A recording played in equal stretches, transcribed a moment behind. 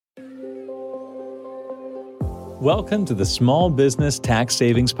Welcome to the Small Business Tax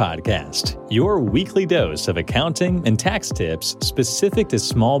Savings Podcast, your weekly dose of accounting and tax tips specific to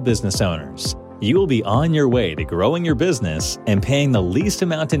small business owners. You will be on your way to growing your business and paying the least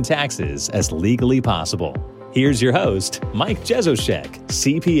amount in taxes as legally possible. Here's your host, Mike Jezoshek,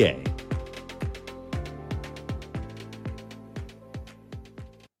 CPA.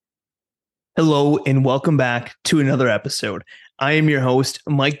 Hello, and welcome back to another episode. I am your host,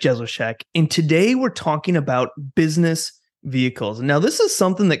 Mike Jezoshek, and today we're talking about business vehicles. Now, this is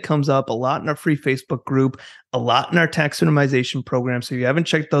something that comes up a lot in our free Facebook group, a lot in our tax minimization program. So if you haven't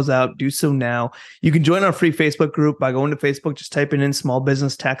checked those out, do so now. You can join our free Facebook group by going to Facebook, just typing in Small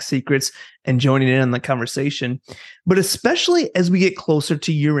Business Tax Secrets and joining in on the conversation. But especially as we get closer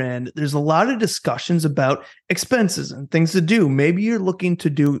to year end, there's a lot of discussions about expenses and things to do. Maybe you're looking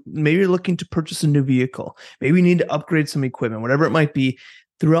to purchase a new vehicle. Maybe you need to upgrade some equipment, whatever it might be.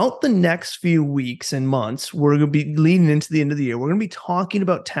 Throughout the next few weeks and months, we're going to be leading into the end of the year. We're going to be talking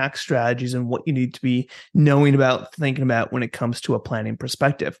about tax strategies and what you need to be knowing about, thinking about when it comes to a planning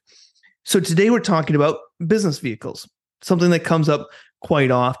perspective. So today we're talking about business vehicles, something that comes up quite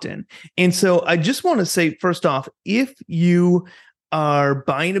often. And so I just want to say, first off, if you are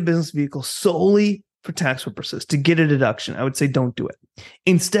buying a business vehicle solely for tax purposes to get a deduction, I would say don't do it.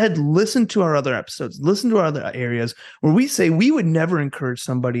 Instead, listen to our other episodes, listen to our other areas where we say we would never encourage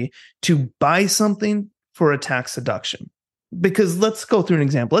somebody to buy something for a tax deduction. Because let's go through an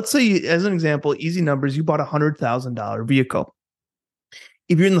example. Let's say, as an example, easy numbers, you bought a $100,000 vehicle.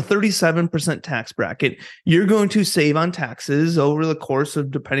 If you're in the 37% tax bracket, you're going to save on taxes over the course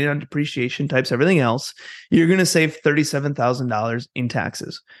of, depending on depreciation types, everything else, you're going to save $37,000 in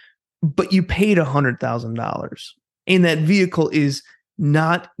taxes. But you paid $100,000, and that vehicle is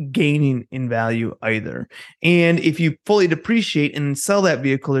not gaining in value either. And if you fully depreciate and sell that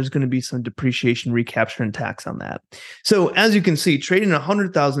vehicle, there's going to be some depreciation recapture and tax on that. So as you can see, trading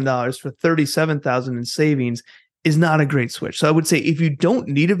 $100,000 for $37,000 in savings is not a great switch. So I would say if you don't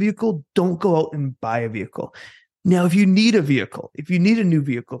need a vehicle, don't go out and buy a vehicle. Now, if you need a vehicle, if you need a new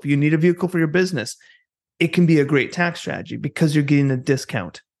vehicle, if you need a vehicle for your business, it can be a great tax strategy because you're getting a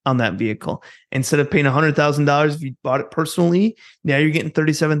discount on that vehicle. Instead of paying $100,000 if you bought it personally, now you're getting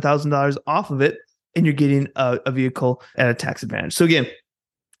 $37,000 off of it, and you're getting a vehicle at a tax advantage. So again,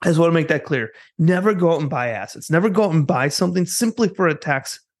 I just want to make that clear. Never go out and buy assets. Never go out and buy something simply for a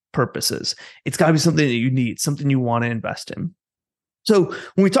tax purposes. It's got to be something that you need, something you want to invest in. So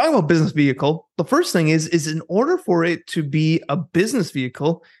when we talk about business vehicle, the first thing is in order for it to be a business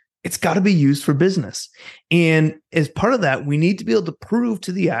vehicle, it's got to be used for business. And as part of that, we need to be able to prove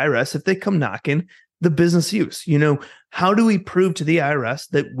to the IRS, if they come knocking, the business use. How do we prove to the IRS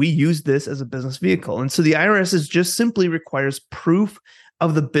that we use this as a business vehicle? And so the IRS is just simply requires proof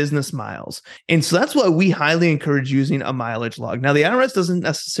of the business miles. And so that's why we highly encourage using a mileage log. Now, the IRS doesn't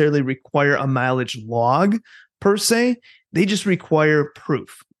necessarily require a mileage log per se. They just require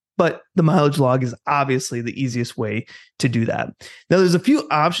proof. But the mileage log is obviously the easiest way to do that. Now, there's a few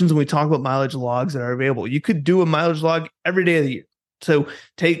options when we talk about mileage logs that are available. You could do a mileage log every day of the year. So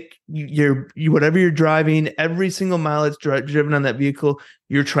take your whatever you're driving, every single mile that's driven on that vehicle,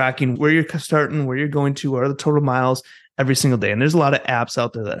 you're tracking where you're starting, where you're going to, what are the total miles every single day. And there's a lot of apps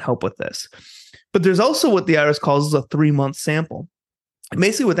out there that help with this. But there's also what the IRS calls a 3-month sample. And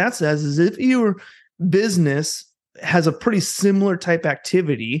basically what that says is if your business has a pretty similar type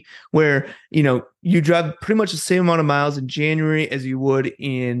activity where, you drive pretty much the same amount of miles in January as you would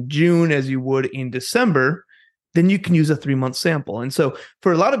in June, as you would in December, then you can use a 3-month sample. And so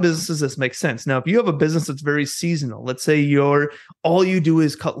for a lot of businesses, this makes sense. Now, if you have a business that's very seasonal, let's say all you do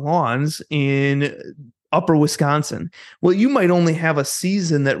is cut lawns in upper Wisconsin. Well, you might only have a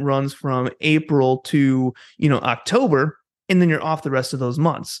season that runs from April to, October, and then you're off the rest of those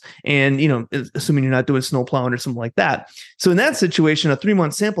months. And, assuming you're not doing snow plowing or something like that. So in that situation, a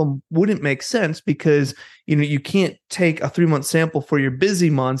 3-month sample wouldn't make sense because, you can't take a 3-month sample for your busy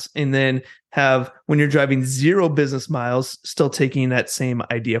months and then have, when you're driving 0 business miles, still taking that same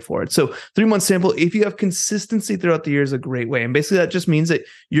idea for it. So 3-month sample, if you have consistency throughout the year, is a great way. And basically that just means that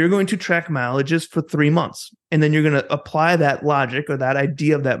you're going to track mileages for 3 months. And then you're going to apply that logic or that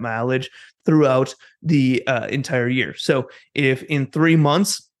idea of that mileage throughout the entire year. So if in 3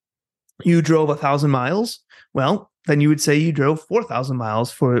 months you drove 1,000 miles, well, then you would say you drove 4,000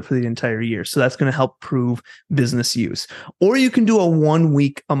 miles for the entire year. So that's going to help prove business use. Or you can do a 1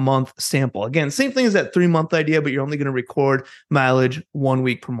 week a month sample. Again, same thing as that 3-month idea, but you're only going to record mileage 1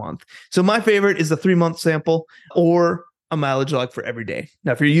 week per month. So my favorite is the 3-month sample or a mileage log for every day.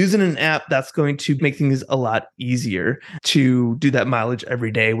 Now, if you're using an app, that's going to make things a lot easier to do that mileage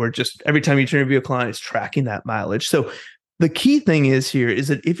every day, where just every time you turn your vehicle on, it's tracking that mileage. So the key thing is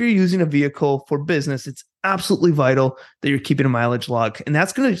that if you're using a vehicle for business, it's absolutely vital that you're keeping a mileage log. And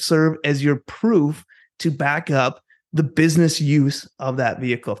that's going to serve as your proof to back up the business use of that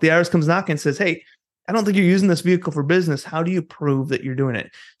vehicle. If the IRS comes knocking and says, hey, I don't think you're using this vehicle for business, how do you prove that you're doing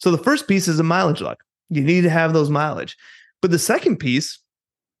it? So the first piece is a mileage log. You need to have those mileage. But the second piece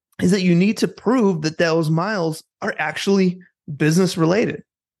is that you need to prove that those miles are actually business related,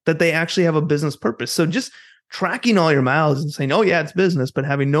 that they actually have a business purpose. So just tracking all your miles and saying, oh yeah, it's business, but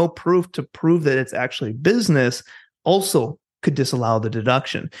having no proof to prove that it's actually business also could disallow the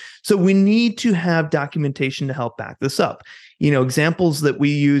deduction. So we need to have documentation to help back this up. Examples that we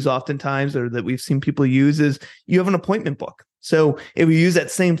use oftentimes, or that we've seen people use, is you have an appointment book. So if we use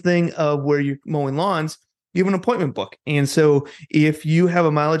that same thing of where you're mowing lawns, you have an appointment book. And so if you have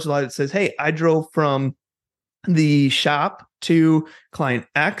a mileage log that says, hey, I drove from the shop to client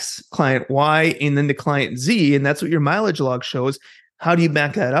X, client Y, and then to client Z, and that's what your mileage log shows, how do you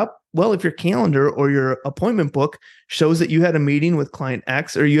back that up? Well, if your calendar or your appointment book shows that you had a meeting with client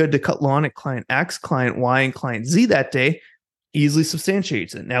X, or you had to cut lawn at client X, client Y, and client Z that day, easily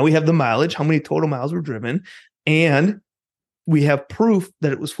substantiates it. Now we have the mileage, how many total miles were driven, and we have proof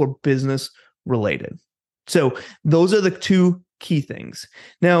that it was for business related. So those are the two key things.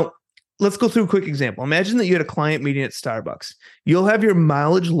 Now, let's go through a quick example. Imagine that you had a client meeting at Starbucks. You'll have your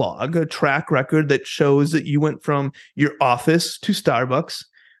mileage log, a track record that shows that you went from your office to Starbucks,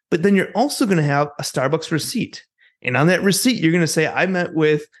 but then you're also going to have a Starbucks receipt. And on that receipt, you're going to say, I met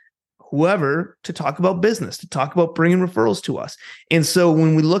with whoever to talk about business, to talk about bringing referrals to us. And so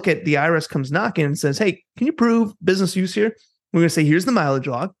when we look at the IRS comes knocking and says, hey, can you prove business use here? We're going to say, here's the mileage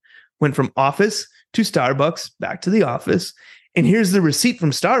log. Went from office to Starbucks, back to the office. And here's the receipt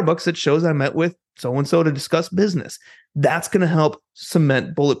from Starbucks that shows I met with so-and-so to discuss business. That's going to help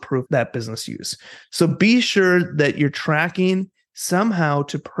cement, bulletproof that business use. So be sure that you're tracking somehow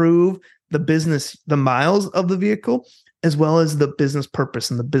to prove the miles of the vehicle, as well as the business purpose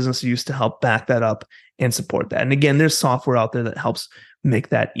and the business use to help back that up and support that. And again, there's software out there that helps make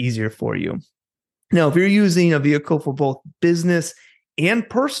that easier for you. Now, if you're using a vehicle for both business and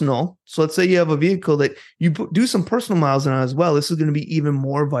personal, so let's say you have a vehicle that you do some personal miles on as well, this is going to be even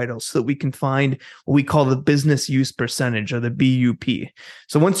more vital so that we can find what we call the business use percentage, or the BUP.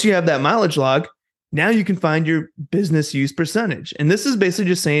 So once you have that mileage log, now you can find your business use percentage. And this is basically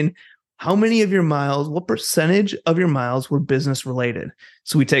just saying how many of your miles, what percentage of your miles were business related.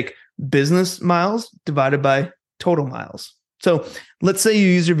 So we take business miles divided by total miles. So let's say you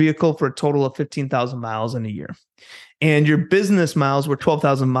use your vehicle for a total of 15,000 miles in a year, and your business miles were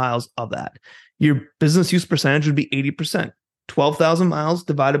 12,000 miles of that. Your business use percentage would be 80%. 12,000 miles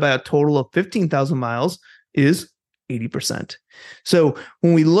divided by a total of 15,000 miles is 80%. So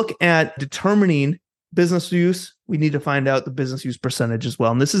when we look at determining business use, we need to find out the business use percentage as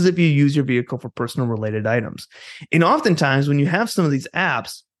well. And this is if you use your vehicle for personal related items. And oftentimes when you have some of these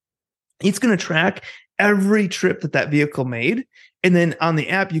apps, it's going to track every trip that vehicle made. And then on the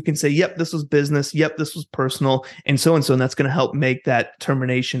app, you can say, yep, this was business. Yep, this was personal, and so and so. And that's going to help make that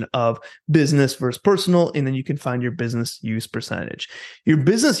determination of business versus personal. And then you can find your business use percentage. Your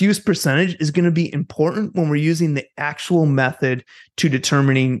business use percentage is going to be important when we're using the actual method to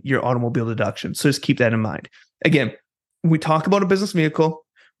determining your automobile deduction. So just keep that in mind. Again, when we talk about a business vehicle,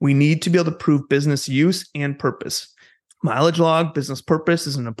 we need to be able to prove business use and purpose. Mileage log, business purpose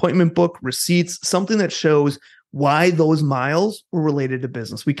is an appointment book, receipts, something that shows why those miles were related to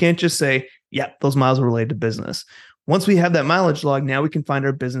business. We can't just say, yeah, those miles are related to business. Once we have that mileage log, now we can find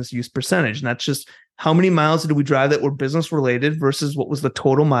our business use percentage. And that's just how many miles did we drive that were business related versus what was the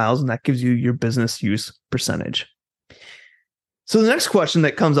total miles. And that gives you your business use percentage. So the next question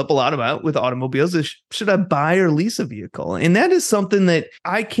that comes up a lot about with automobiles is, should I buy or lease a vehicle? And that is something that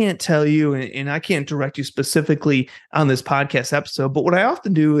I can't tell you, and I can't direct you specifically on this podcast episode. But what I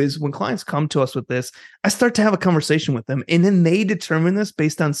often do is when clients come to us with this, I start to have a conversation with them, and then they determine this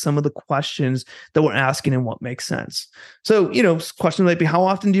based on some of the questions that we're asking and what makes sense. So, questions might be, how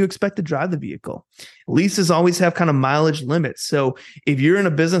often do you expect to drive the vehicle? Leases always have kind of mileage limits. So if you're in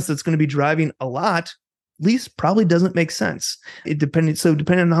a business that's going to be driving a lot, lease probably doesn't make sense. Depending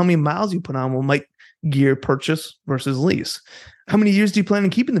on how many miles you put on, we might gear purchase versus lease. How many years do you plan on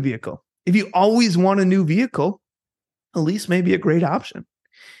keeping the vehicle? If you always want a new vehicle, a lease may be a great option.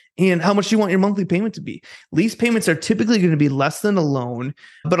 And how much do you want your monthly payment to be? Lease payments are typically going to be less than a loan,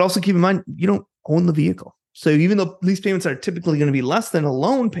 but also keep in mind, you don't own the vehicle. So even though lease payments are typically going to be less than a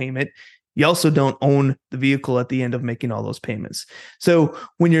loan payment, You also don't own the vehicle at the end of making all those payments. So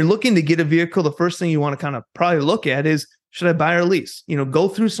when you're looking to get a vehicle, the first thing you want to kind of probably look at is, should I buy or lease? Go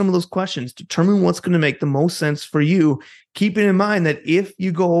through some of those questions, determine what's going to make the most sense for you, keeping in mind that if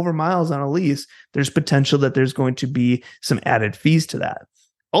you go over miles on a lease, there's potential that there's going to be some added fees to that.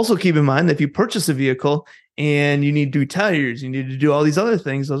 Also keep in mind that if you purchase a vehicle and you need to do tires, you need to do all these other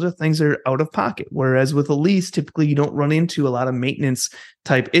things, those are things that are out of pocket. Whereas with a lease, typically you don't run into a lot of maintenance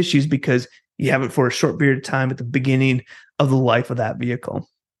type issues because you have it for a short period of time at the beginning of the life of that vehicle.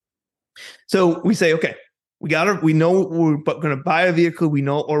 So we say, okay, we know we're going to buy a vehicle, we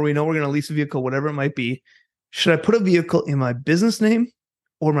know we're going to lease a vehicle, whatever it might be. Should I put a vehicle in my business name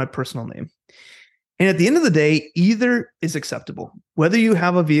or my personal name? And at the end of the day, either is acceptable. Whether you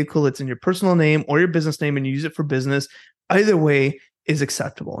have a vehicle that's in your personal name or your business name and you use it for business, either way is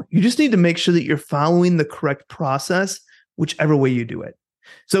acceptable. You just need to make sure that you're following the correct process, whichever way you do it.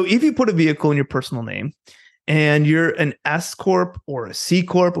 So if you put a vehicle in your personal name and you're an S Corp or a C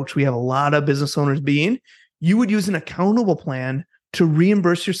Corp, which we have a lot of business owners being, you would use an accountable plan to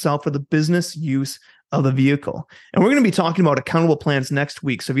reimburse yourself for the business use of the vehicle. And we're going to be talking about accountable plans next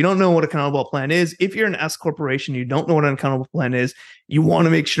week. So if you don't know what accountable plan is, if you're an S corporation, you don't know what an accountable plan is, you want to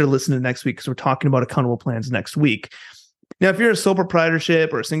make sure to listen to next week because we're talking about accountable plans next week. Now, if you're a sole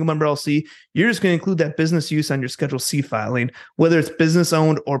proprietorship or a single member LLC, you're just going to include that business use on your Schedule C filing, whether it's business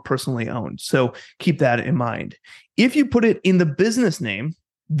owned or personally owned. So keep that in mind. If you put it in the business name,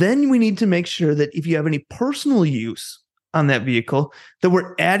 then we need to make sure that if you have any personal use on that vehicle, that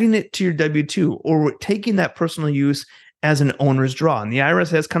we're adding it to your W-2 or we're taking that personal use as an owner's draw. And the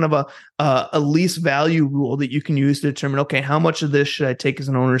IRS has kind of a lease value rule that you can use to determine, okay, how much of this should I take as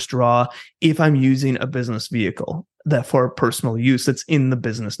an owner's draw if I'm using a business vehicle that for personal use that's in the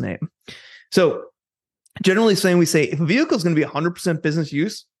business name. So generally saying, we say if a vehicle is going to be 100% business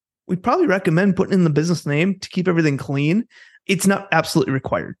use, we probably recommend putting in the business name to keep everything clean. It's not absolutely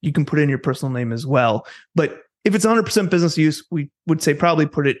required. You can put in your personal name as well, but if it's 100% business use, we would say probably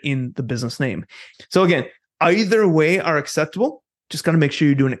put it in the business name. So again, either way are acceptable. Just got to make sure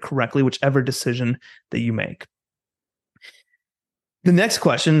you're doing it correctly, whichever decision that you make. The next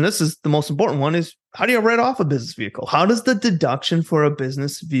question, this is the most important one, is how do you write off a business vehicle? How does the deduction for a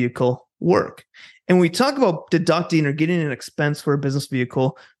business vehicle work? And when we talk about deducting or getting an expense for a business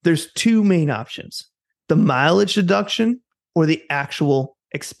vehicle, there's two main options: the mileage deduction or the actual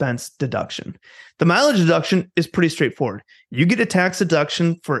expense deduction. The mileage deduction is pretty straightforward. You get a tax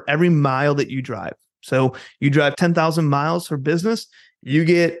deduction for every mile that you drive. So you drive 10,000 miles for business, you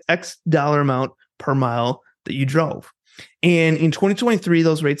get X dollar amount per mile that you drove. And in 2023,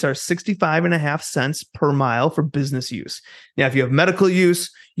 those rates are 65.5 cents per mile for business use. Now, if you have medical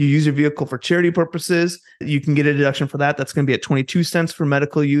use, you use your vehicle for charity purposes, you can get a deduction for that. That's going to be at 22 cents for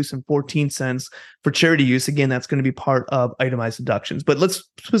medical use and 14 cents for charity use. Again, that's going to be part of itemized deductions. But let's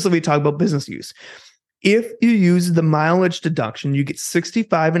specifically talk about business use. If you use the mileage deduction, you get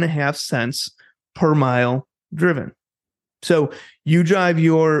 65.5 cents per mile driven. So you drive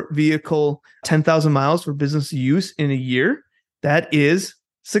your vehicle 10,000 miles for business use in a year. That is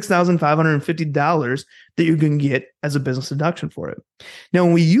 $6,550 that you can get as a business deduction for it. Now,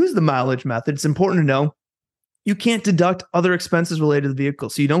 when we use the mileage method, it's important to know you can't deduct other expenses related to the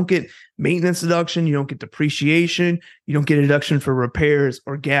vehicle. So you don't get maintenance deduction, you don't get depreciation, you don't get a deduction for repairs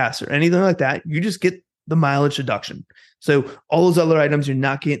or gas or anything like that. You just get the mileage deduction. So all those other items you're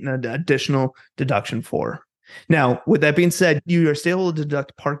not getting an additional deduction for. Now, with that being said, you are still able to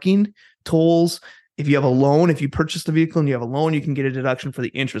deduct parking, tolls. If you have a loan, if you purchase the vehicle and you have a loan, you can get a deduction for the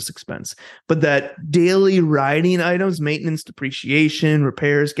interest expense. But that daily riding items, maintenance, depreciation,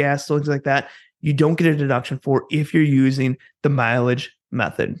 repairs, gas, things like that, you don't get a deduction for if you're using the mileage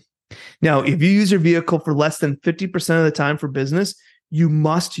method. Now, if you use your vehicle for less than 50% of the time for business, you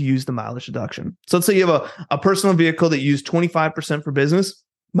must use the mileage deduction. So let's say you have a personal vehicle that you use 25% for business.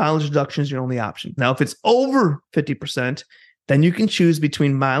 Mileage deduction is your only option. Now, if it's over 50%, then you can choose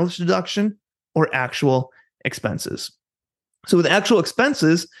between mileage deduction or actual expenses. So with actual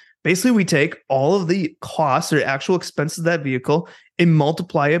expenses, basically we take all of the costs or actual expenses of that vehicle and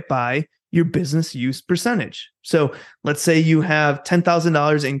multiply it by your business use percentage. So let's say you have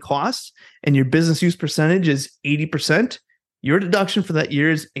 $10,000 in costs and your business use percentage is 80%. Your deduction for that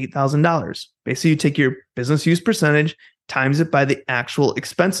year is $8,000. Basically, you take your business use percentage, times it by the actual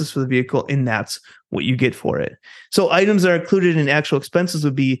expenses for the vehicle, and that's what you get for it. So items that are included in actual expenses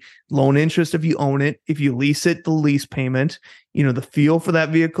would be loan interest if you own it, if you lease it, the lease payment, the fuel for that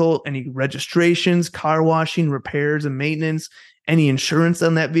vehicle, any registrations, car washing, repairs and maintenance, any insurance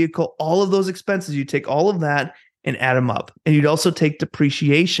on that vehicle, all of those expenses, you take all of that and add them up. And you'd also take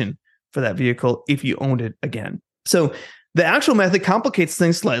depreciation for that vehicle if you owned it again. So the actual method complicates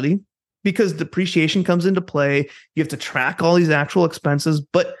things slightly because depreciation comes into play. You have to track all these actual expenses,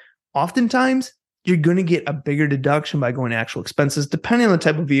 but oftentimes you're going to get a bigger deduction by going to actual expenses, depending on the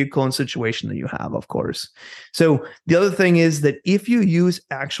type of vehicle and situation that you have, of course. So the other thing is that if you use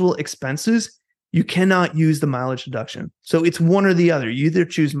actual expenses, you cannot use the mileage deduction. So it's one or the other. You either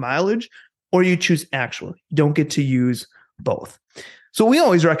choose mileage or you choose actual. You don't get to use both. So what we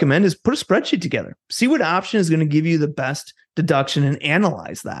always recommend is put a spreadsheet together. See what option is going to give you the best deduction and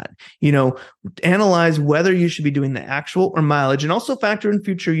analyze that. Analyze whether you should be doing the actual or mileage, and also factor in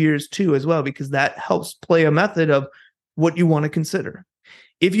future years too as well, because that helps play a method of what you want to consider.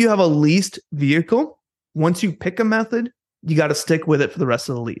 If you have a leased vehicle, once you pick a method, you got to stick with it for the rest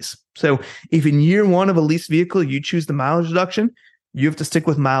of the lease. So if in year one of a leased vehicle, you choose the mileage deduction, you have to stick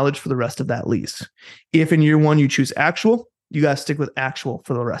with mileage for the rest of that lease. If in year one you choose actual, you got to stick with actual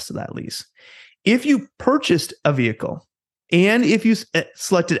for the rest of that lease. If you purchased a vehicle and if you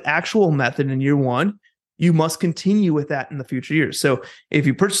selected actual method in year one, you must continue with that in the future years. So if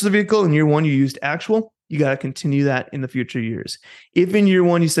you purchased a vehicle in year one, you used actual, you got to continue that in the future years. If in year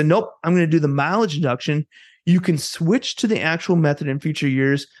one you said, nope, I'm going to do the mileage deduction, you can switch to the actual method in future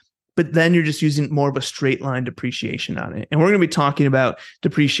years, but then you're just using more of a straight line depreciation on it. And we're going to be talking about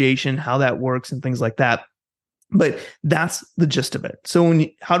depreciation, how that works and things like that. But that's the gist of it. So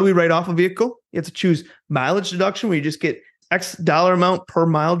how do we write off a vehicle? You have to choose mileage deduction, where you just get X dollar amount per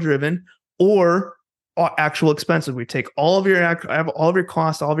mile driven, or actual expenses. We take all of your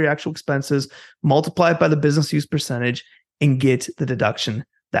costs, all of your actual expenses, multiply it by the business use percentage, and get the deduction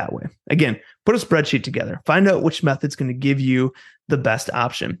that way. Again, put a spreadsheet together. Find out which method's going to give you the best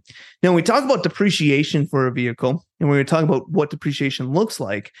option. Now, when we talk about depreciation for a vehicle, and when we talk about what depreciation looks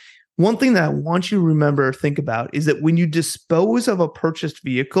like, one thing that I want you to remember or think about is that when you dispose of a purchased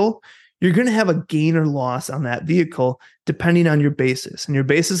vehicle, you're going to have a gain or loss on that vehicle depending on your basis. And your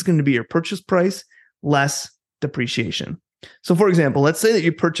basis is going to be your purchase price less depreciation. So for example, let's say that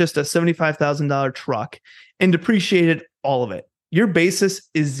you purchased a $75,000 truck and depreciated all of it. Your basis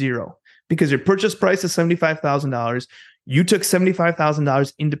is zero because your purchase price is $75,000. You took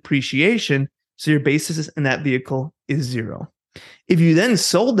 $75,000 in depreciation, so your basis in that vehicle is zero. If you then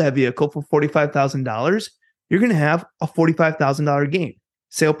sold that vehicle for $45,000, you're going to have a $45,000 gain.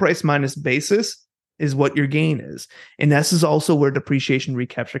 Sale price minus basis is what your gain is. And this is also where depreciation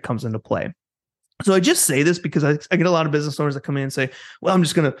recapture comes into play. So I just say this because I get a lot of business owners that come in and say, well, I'm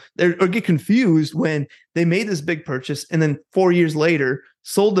just going to, or get confused when they made this big purchase and then 4 years later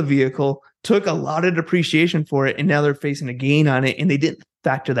sold the vehicle, took a lot of depreciation for it, and now they're facing a gain on it, and they didn't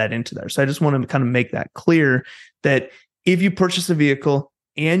factor that into there. So I just want to kind of make that clear that if you purchase a vehicle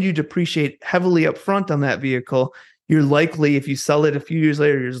and you depreciate heavily up front on that vehicle, you're likely, if you sell it a few years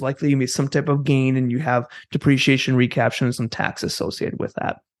later, there's likely going to be some type of gain, and you have depreciation recapture and some tax associated with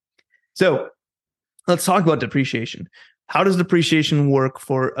that. So let's talk about depreciation. How does depreciation work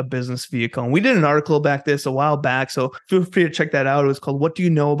for a business vehicle? And we did an article about this a while back, so feel free to check that out. It was called "What Do You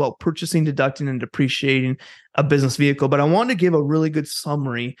Know About Purchasing, Deducting, and Depreciating a Business Vehicle?" But I wanted to give a really good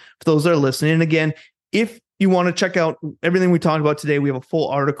summary for those that are listening. And again, if you want to check out everything we talked about today, we have a full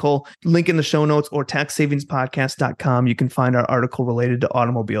article, link in the show notes, or taxsavingspodcast.com. You can find our article related to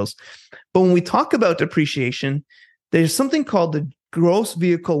automobiles. But when we talk about depreciation, there's something called the gross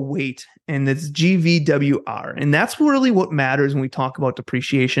vehicle weight, and it's GVWR. And that's really what matters when we talk about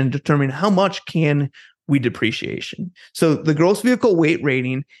depreciation, determining how much can we depreciation. So the gross vehicle weight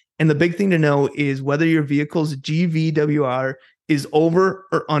rating, and the big thing to know is whether your vehicle's GVWR is over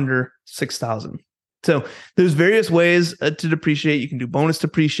or under 6,000. So there's various ways to depreciate. You can do bonus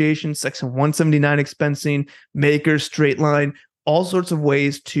depreciation, Section 179 expensing, maker, straight line, all sorts of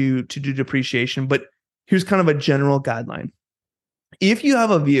ways to do depreciation. But here's kind of a general guideline. If you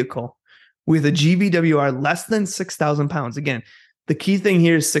have a vehicle with a GVWR less than 6,000 pounds, again, the key thing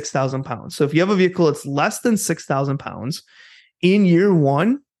here is 6,000 pounds. So if you have a vehicle that's less than 6,000 pounds, in year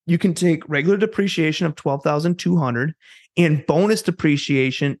one, you can take regular depreciation of $12,200 and bonus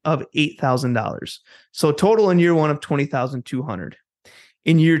depreciation of $8,000. So total in year one of $20,200.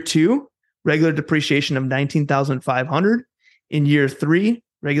 In year two, regular depreciation of $19,500. In year three,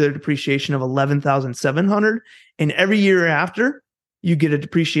 regular depreciation of $11,700. And every year after, you get a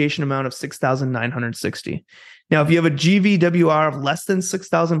depreciation amount of $6,960. Now, if you have a GVWR of less than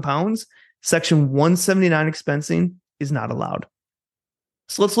 6,000 pounds, Section 179 expensing is not allowed.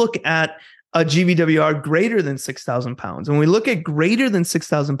 So let's look at a GVWR greater than 6,000 pounds. When we look at greater than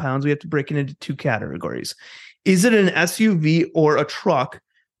 6,000 pounds, we have to break it into two categories. Is it an SUV or a truck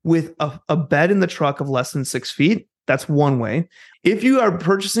with a bed in the truck of less than 6 feet? That's one way. If you are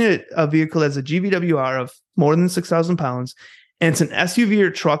purchasing a vehicle as a GVWR of more than 6,000 pounds, and it's an SUV or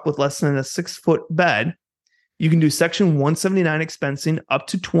truck with less than a 6-foot bed, you can do Section 179 expensing up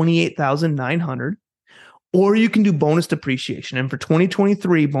to $28,900, or you can do bonus depreciation. And for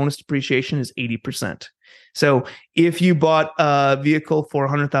 2023, bonus depreciation is 80%. So if you bought a vehicle for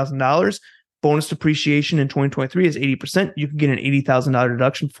 $100,000, bonus depreciation in 2023 is 80%. You can get an $80,000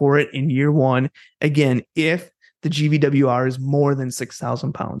 deduction for it in year one. Again, if the GVWR is more than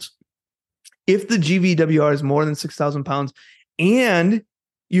 6,000 pounds. If the GVWR is more than 6,000 pounds and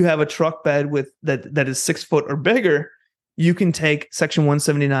you have a truck bed with that is 6 foot or bigger, you can take Section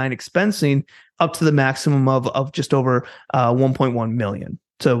 179 expensing up to the maximum of just over 1.1 million.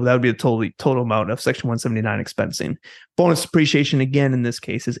 So that would be the total amount of Section 179 expensing. Bonus depreciation, again, in this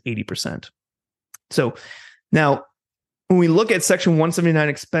case, is 80%. So now, when we look at Section 179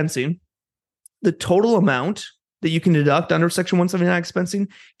 expensing, the total amount that you can deduct under Section 179 expensing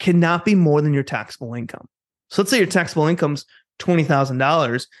cannot be more than your taxable income. So let's say your taxable income's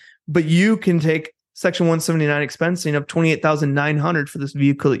 $20,000, but you can take Section 179 expensing of $28,900 for this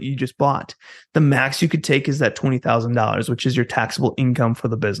vehicle that you just bought. The max you could take is that $20,000, which is your taxable income for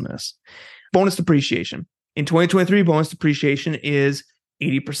the business. Bonus depreciation. In 2023, bonus depreciation is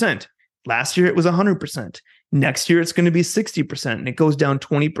 80%. Last year, it was 100%. Next year, it's going to be 60%, and it goes down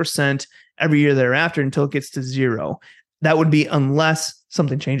 20% every year thereafter until it gets to zero. That would be unless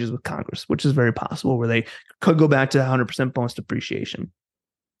something changes with Congress, which is very possible, where they could go back to 100% bonus depreciation.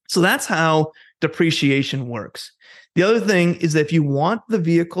 So that's how depreciation works. The other thing is that if you want the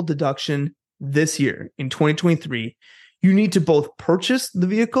vehicle deduction this year in 2023, you need to both purchase the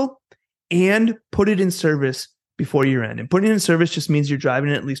vehicle and put it in service before year end. And putting it in service just means you're driving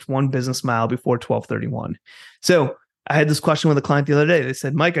it at least one business mile before 12/31. So I had this question with a client the other day. They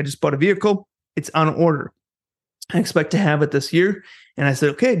said, Mike, I just bought a vehicle. It's on order. I expect to have it this year. And I said,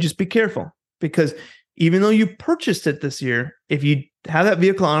 okay, just be careful, because even though you purchased it this year, if you have that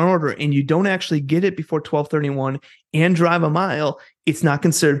vehicle on order and you don't actually get it before 12/31 and drive a mile, it's not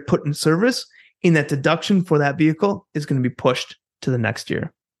considered put in service, and that deduction for that vehicle is going to be pushed to the next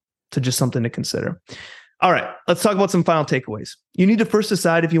year. So just something to consider. All right, let's talk about some final takeaways. You need to first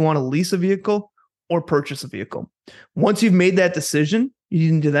decide if you want to lease a vehicle or purchase a vehicle. Once you've made that decision,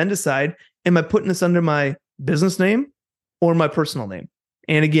 you need to then decide, am I putting this under my business name or my personal name?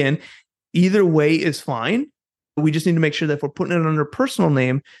 And again, either way is fine. We just need to make sure that if we're putting it under personal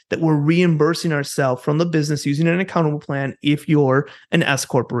name, that we're reimbursing ourselves from the business using an accountable plan if you're an S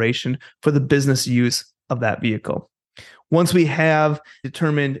corporation for the business use of that vehicle. Once we have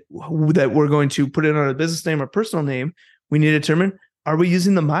determined that we're going to put it under a business name or personal name, we need to determine, are we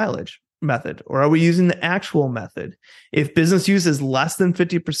using the mileage method or are we using the actual method? If business use is less than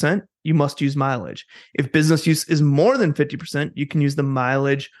 50%, you must use mileage. If business use is more than 50%, you can use the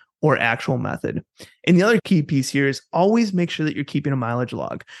mileage or actual method. And the other key piece here is always make sure that you're keeping a mileage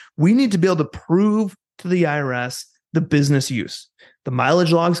log. We need to be able to prove to the IRS the business use. The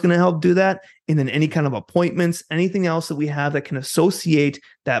mileage log is going to help do that. And then any kind of appointments, anything else that we have that can associate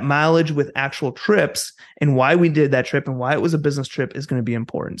that mileage with actual trips and why we did that trip and why it was a business trip is going to be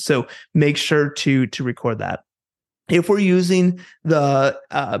important. So make sure to record that. If we're using the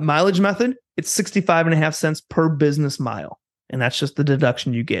mileage method, it's 65.5 cents per business mile. And that's just the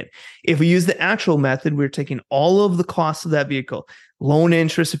deduction you get. If we use the actual method, we're taking all of the costs of that vehicle, loan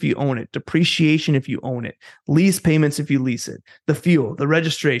interest if you own it, depreciation if you own it, lease payments if you lease it, the fuel, the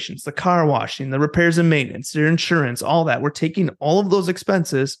registrations, the car washing, the repairs and maintenance, your insurance, all that. We're taking all of those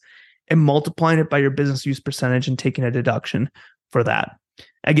expenses and multiplying it by your business use percentage and taking a deduction for that.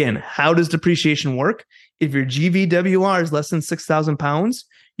 Again, how does depreciation work? If your GVWR is less than 6,000 pounds,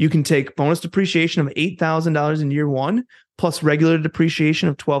 you can take bonus depreciation of $8,000 in year one, plus regular depreciation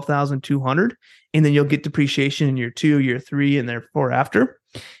of $12,200, and then you'll get depreciation in year 2, year 3, and therefore after.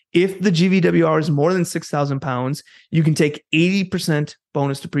 If the GVWR is more than 6,000 pounds, you can take 80%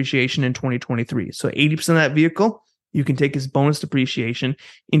 bonus depreciation in 2023. So 80% of that vehicle, you can take as bonus depreciation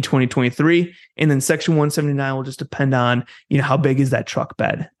in 2023. And then Section 179 will just depend on, how big is that truck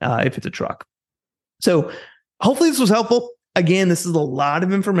bed, if it's a truck. So hopefully this was helpful. Again, this is a lot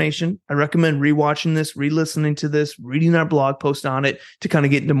of information. I recommend rewatching this, re-listening to this, reading our blog post on it to kind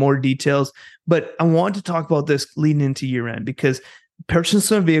of get into more details. But I want to talk about this leading into year end, because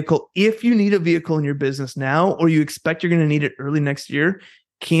purchasing a vehicle, if you need a vehicle in your business now, or you expect you're going to need it early next year,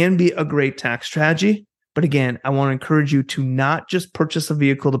 can be a great tax strategy. But again, I want to encourage you to not just purchase a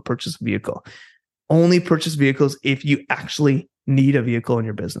vehicle to purchase a vehicle. Only purchase vehicles if you actually need a vehicle in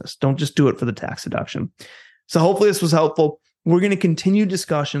your business. Don't just do it for the tax deduction. So hopefully this was helpful. we're going to continue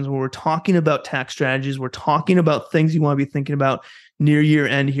discussions where we're talking about tax strategies. We're talking about things you want to be thinking about near year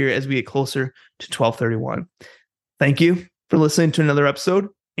end here as we get closer to 12/31. Thank you for listening to another episode,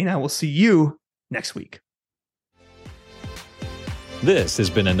 and I will see you next week. This has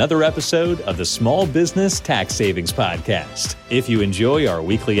been another episode of the Small Business Tax Savings Podcast. If you enjoy our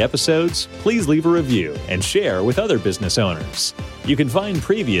weekly episodes, please leave a review and share with other business owners. You can find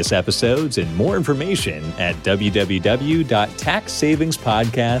previous episodes and more information at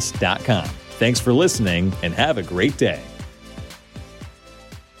www.taxsavingspodcast.com. Thanks for listening and have a great day.